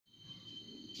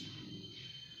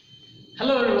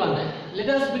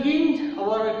let us begin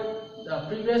our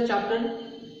previous chapter,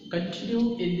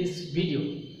 continue in this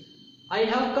video. I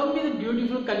have come with the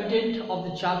beautiful content of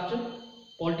the chapter,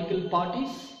 political parties,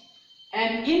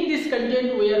 and in this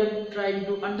content we are trying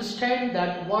to understand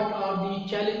that what are the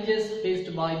challenges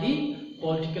faced by the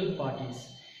political parties.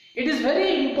 It is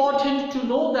very important to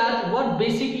know that what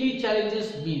basically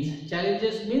challenges means.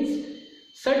 Challenges means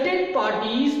certain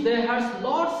parties, they have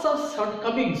lots of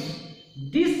shortcomings.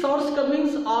 These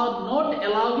shortcomings are not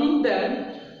allowing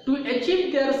them to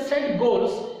achieve their set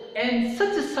goals, and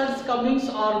such shortcomings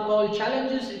are called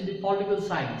challenges in the political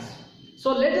science.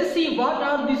 So let us see what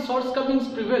are these shortcomings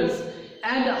prevails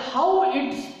and how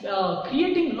it's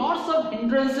creating lots of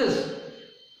hindrances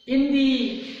in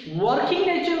the working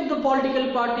nature of the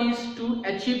political parties to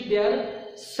achieve their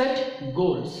set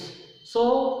goals.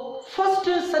 So first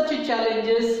such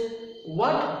challenges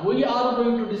what we are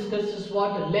going to discuss is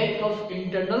what? Lack of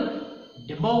internal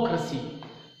democracy.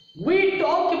 We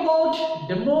talk about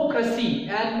democracy,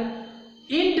 and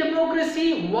in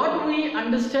democracy what we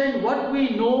understand, what we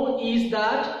know is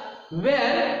that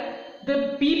where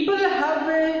the people have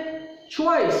a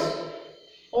choice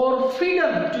or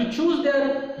freedom to choose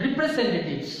their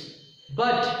representatives,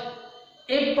 but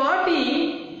a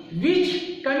party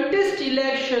which contests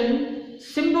election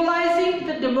symbolizing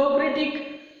the democratic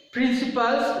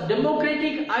principles,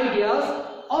 democratic ideas,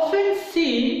 often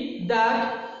seen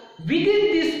that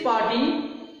within this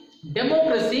party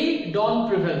democracy don't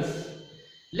prevails.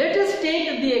 Let us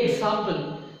take the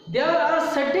example. There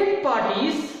are certain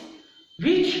parties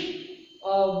which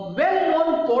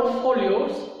well-known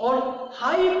portfolios or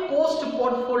high-post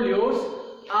portfolios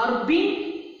are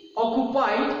being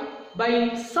occupied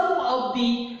by some of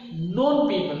the known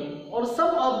people or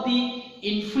some of the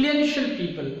influential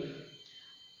people.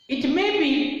 It may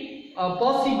be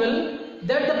possible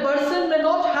that the person may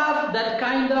not have that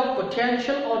kind of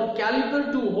potential or caliber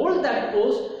to hold that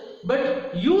post,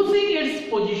 but using its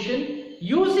position,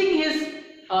 using his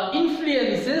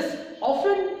influences,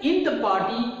 often in the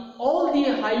party all the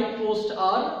high posts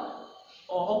are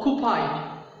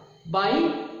occupied by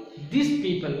these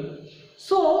people.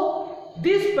 So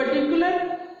this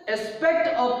particular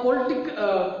aspect of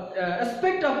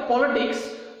politics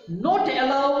not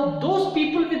allow those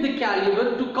people with the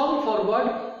caliber to come forward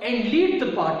and lead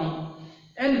the party.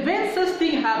 And when such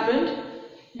thing happened,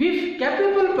 with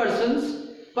capable persons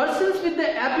with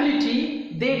the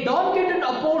ability, they don't get an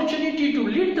opportunity to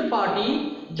lead the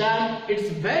party, then it's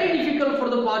very difficult for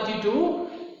the party to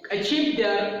achieve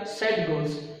their set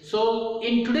goals. So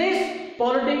in today's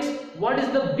politics, what is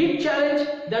the big challenge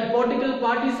that political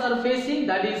parties are facing?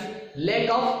 That is lack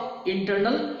of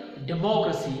internal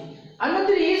democracy.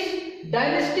 Another is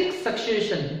dynastic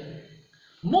succession.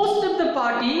 Most of the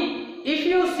party, if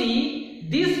you see,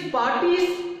 these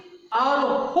parties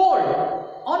are held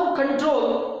on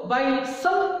control by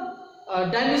some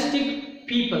dynastic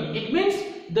people. It means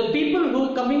the people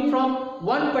who coming from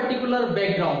one particular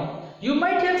background. You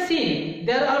might have seen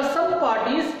there are some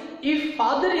parties, if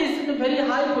father is in a very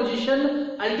high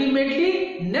position,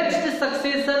 ultimately next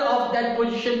successor of that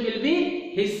position will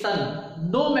be his son.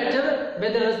 No matter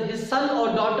whether his son or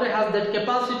daughter has that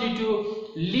capacity to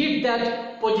lead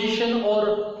that position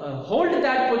or hold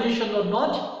that position or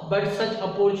not, but such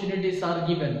opportunities are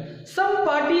given. Some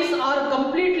parties are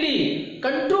completely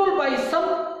controlled by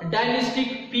some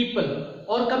dynastic people,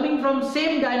 or coming from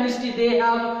same dynasty, they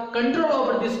have control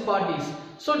over these parties.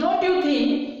 So don't you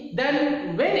think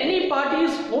then when any party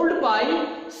is held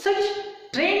by such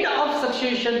trend of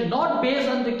succession, not based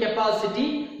on the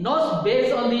capacity, not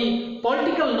based on the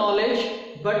political knowledge,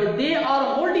 but they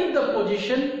are holding the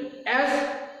position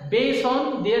as based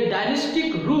on their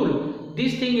dynastic rule,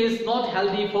 this thing is not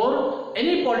healthy for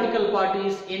any political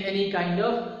parties in any kind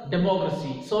of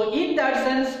democracy. So in that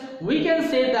sense, we can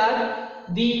say that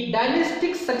the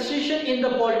dynastic succession in the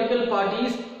political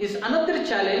parties is another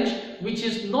challenge which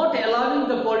is not allowing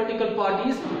the political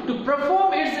parties to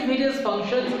perform its various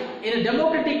functions in a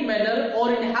democratic manner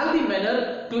or in a healthy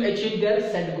manner to achieve their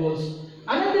set goals.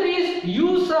 Another is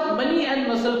use of money and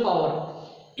muscle power.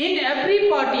 In every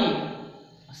party,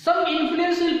 some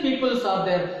influential peoples are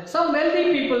there, some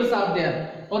wealthy peoples are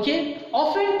there. Okay,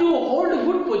 often to hold a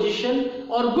good position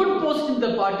or good post in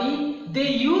the party, they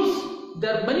use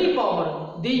their money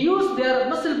power, they use their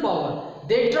muscle power,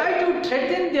 they try to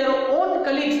threaten their own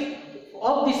colleagues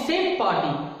of the same party.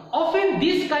 Often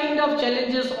these kind of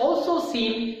challenges also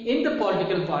seen in the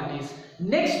political parties.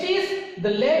 Next is the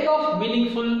lack of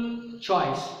meaningful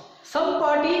choice. Some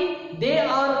party, they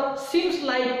are seems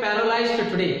like paralyzed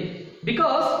today.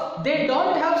 because they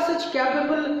don't have such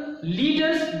capable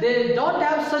leaders, they don't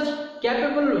have such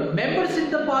capable members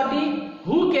in the party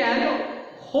who can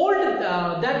hold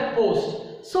that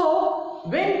post. So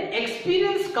when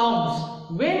experience counts,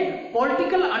 when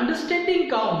political understanding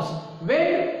counts,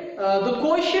 when the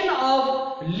question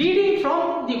of leading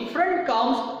from the front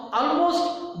counts,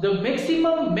 almost the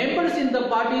maximum members in the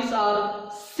parties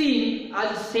are seen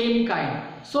as same kind.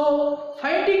 So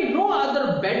finding no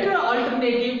other better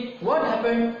alternative, what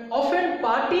happened? Often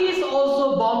party is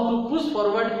also bound to push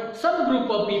forward some group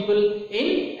of people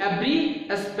in every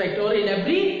aspect or in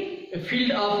every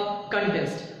field of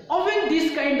contest. Often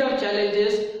these kind of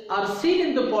challenges are seen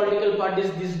in the political parties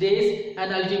these days,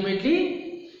 and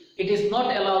ultimately it is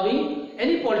not allowing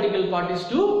any political parties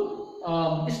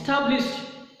to establish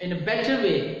in a better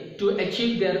way to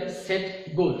achieve their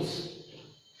set goals.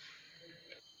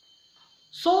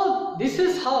 So this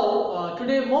is how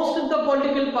today most of the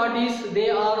political parties, they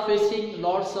are facing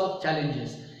lots of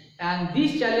challenges, and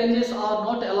these challenges are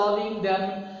not allowing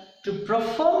them to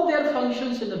perform their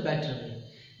functions in a better way.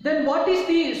 Then what is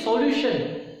the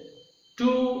solution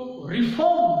to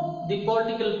reform the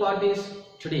political parties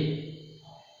today?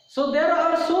 So there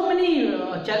are so many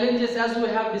challenges as we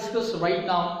have discussed right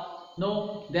now.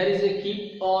 No, there is a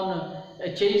keep on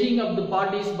changing of the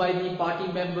parties by the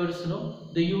party members,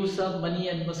 the use of money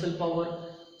and muscle power.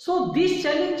 So these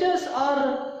challenges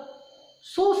are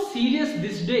so serious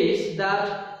these days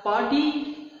that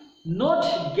party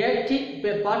don't get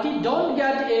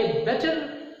a better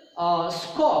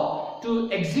scope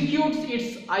to execute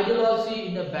its ideology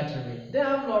in a better way. They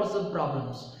have lots of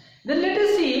problems. Then let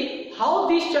us see how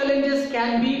these challenges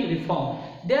can be reformed.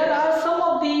 There are some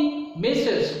of the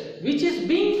measures which is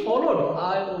being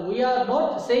followed. We are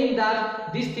not saying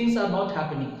that these things are not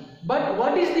happening. But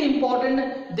what is the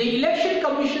important? The Election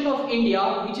Commission of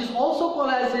India, which is also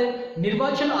called as a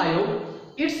Nirvachan Ayog,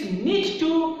 it's need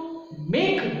to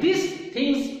make these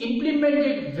things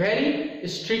implemented very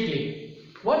strictly.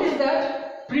 What is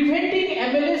that? Preventing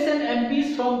MLAs and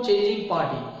MPs from changing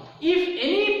party. If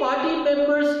any party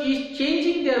members is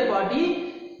changing their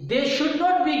party, they should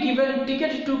not be given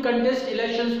ticket to contest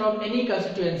elections from any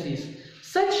constituencies.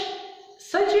 Such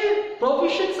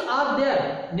provisions are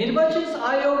there. Nirvachan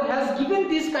Ayog has given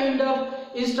this kind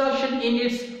of instruction in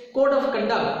its code of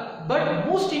conduct. But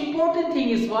most important thing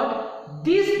is what?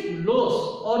 These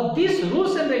laws or these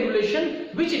rules and regulation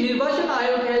which Nirvachan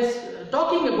Ayog has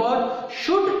talking about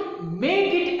should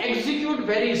make it execute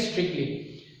very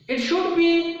strictly. It should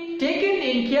be taken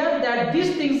in care that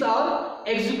these things are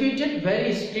executed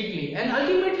very strictly. And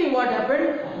ultimately what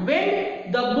happened,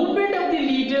 when the movement of the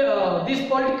leader, these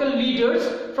political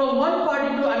leaders from one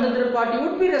party to another party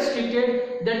would be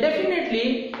restricted, then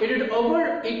definitely it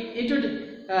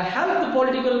would help the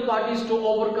political parties to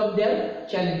overcome their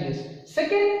challenges.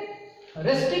 Second,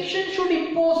 restriction should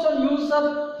impose on use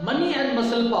of money and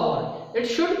muscle power. It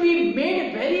should be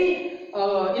made very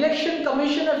Election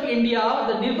Commission of India,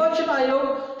 the Nirvachan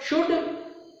Ayog should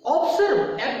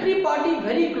observe every party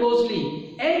very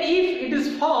closely, and if it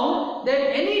is found that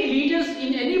any leaders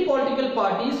in any political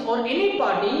parties or any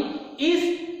party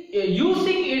is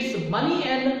using its money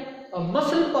and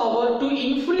muscle power to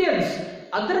influence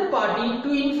other party,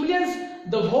 to influence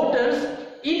the voters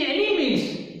in any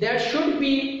means, there should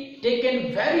be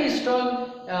taken very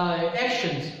strong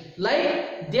actions,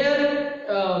 like their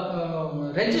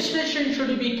registration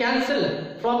should be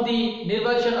cancelled from the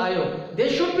Nirvachan Ayog. They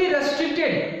should be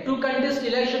restricted to contest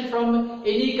election from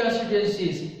any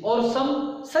constituencies, or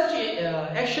some such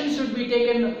action should be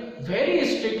taken very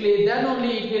strictly. Then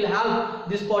only it will help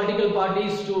these political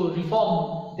parties to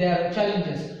reform their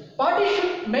challenges. Parties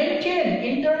should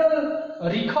maintain internal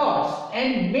records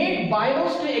and make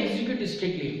bylaws to execute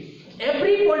strictly.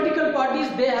 Every political parties,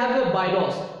 they have a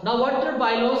bylaws. Now what are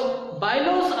bylaws?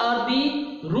 Bylaws are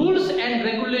the rules and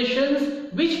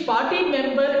regulations which party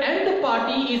member and the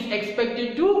party is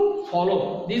expected to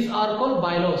follow. These are called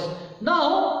bylaws.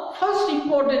 Now, first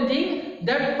important thing,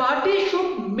 that party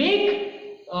should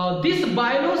make these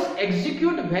bylaws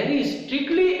execute very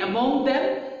strictly among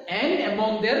them and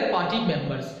among their party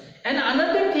members. And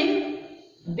another thing,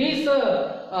 this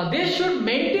they should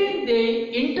maintain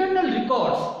the internal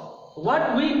records.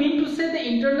 What we mean to say the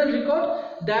internal record?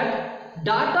 That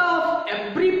data of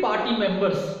every party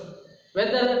members,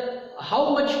 whether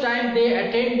how much time they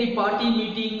attend the party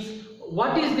meetings,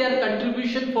 what is their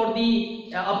contribution for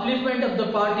the upliftment of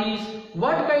the parties,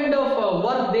 what kind of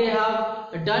work they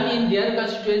have done in their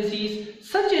constituencies.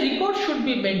 Such a record should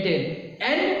be maintained,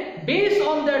 and based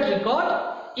on that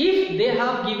record, if they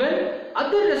have given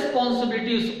other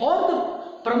responsibilities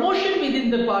or promotion within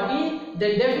the party,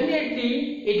 then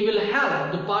definitely it will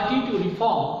help the party to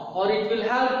reform, or it will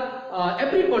help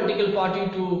every political party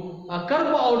to curb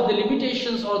out the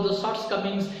limitations or the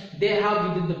shortcomings they have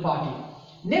within the party.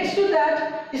 Next to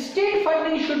that, state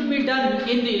funding should be done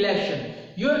in the election.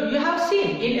 You have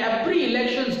seen in every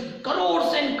elections,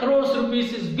 crores and crores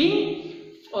rupees is being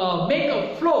make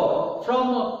a flow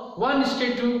from one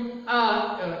state to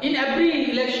in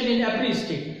every election in every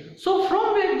state. So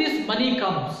from where this money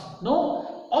comes?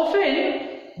 No,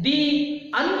 often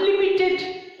the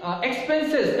unlimited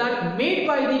expenses that made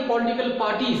by the political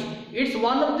parties, it's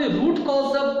one of the root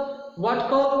cause of what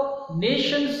called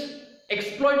nation's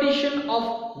exploitation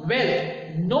of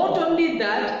wealth. Not only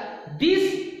that,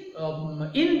 this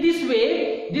in this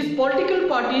way these political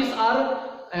parties are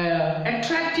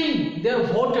attracting their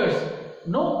voters,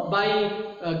 no,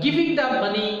 by giving them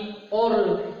money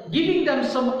or giving them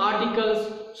some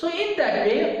articles. So in that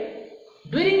way,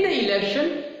 during the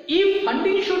election, if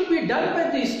funding should be done by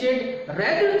the state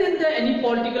rather than any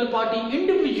political party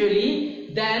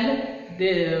individually, then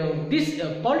these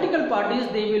political parties,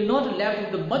 they will not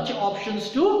left with much options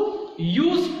to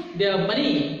use their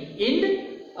money in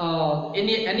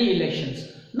any elections.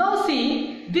 Now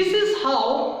see, this is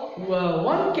how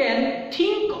one can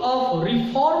think of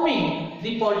reforming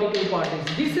the political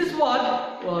parties. This is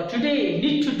what today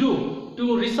need to do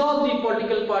to resolve the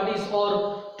political parties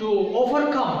or to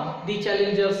overcome the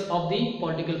challenges of the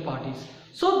political parties.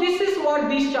 So this is what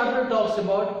this chapter talks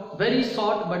about. Very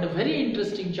short but a very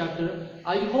interesting chapter.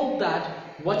 I hope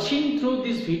that watching through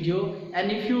this video,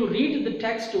 and if you read the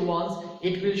text once,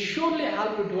 it will surely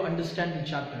help you to understand the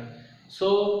chapter.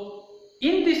 So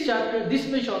in this chapter, this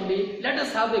much only, let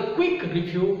us have a quick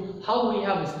review how we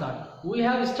have started. We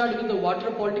have started with the water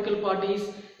political parties,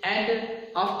 and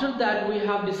after that we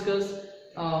have discussed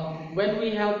when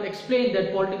we have explained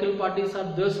that political parties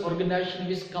are those organizations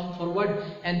which come forward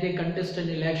and they contest an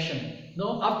election.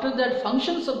 Now after that,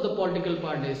 functions of the political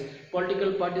parties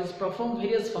perform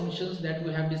various functions that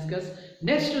we have discussed.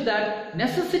 Next to that,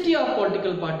 necessity of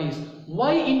political parties,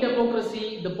 why in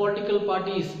democracy the political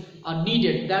parties are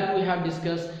needed, that we have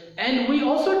discussed. And we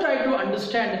also try to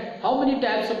understand how many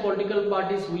types of political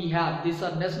parties we have. These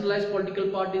are nationalized political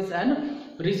parties and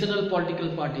regional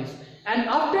political parties. And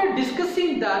after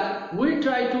discussing that, we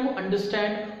try to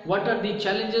understand what are the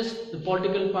challenges the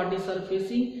political parties are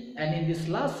facing. And in this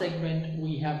last segment,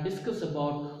 we have discussed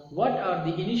about what are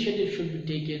the initiatives should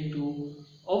be taken to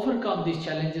overcome these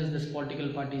challenges these political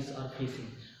parties are facing.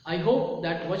 I hope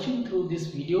that watching through these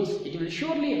videos, it will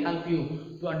surely help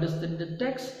you to understand the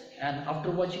text, and after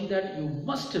watching that, you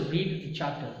must read the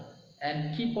chapter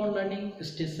and keep on learning.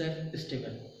 Stay safe, stay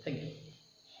well. Thank you.